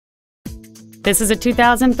This is a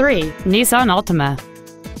 2003 Nissan Altima.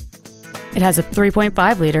 It has a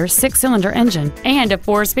 3.5-liter six-cylinder engine and a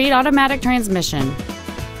 4-speed automatic transmission.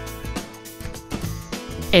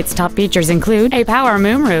 Its top features include a power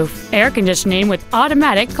moonroof, air conditioning with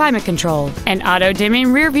automatic climate control, an auto-dimming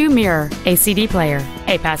rearview mirror, a CD player,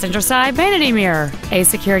 a passenger side vanity mirror, a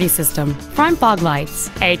security system, front fog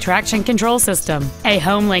lights, a traction control system, a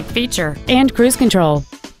home link feature, and cruise control.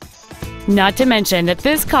 Not to mention that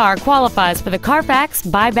this car qualifies for the Carfax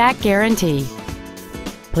buyback guarantee.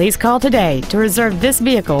 Please call today to reserve this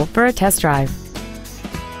vehicle for a test drive.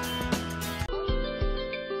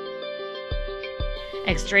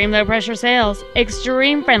 Extreme low pressure sales,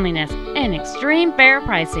 extreme friendliness, and extreme fair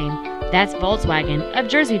pricing. That's Volkswagen of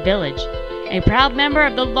Jersey Village, a proud member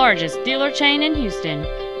of the largest dealer chain in Houston.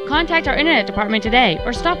 Contact our internet department today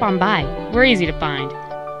or stop on by. We're easy to find.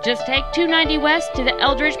 Just take 290 West to the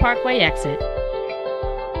Eldridge Parkway exit.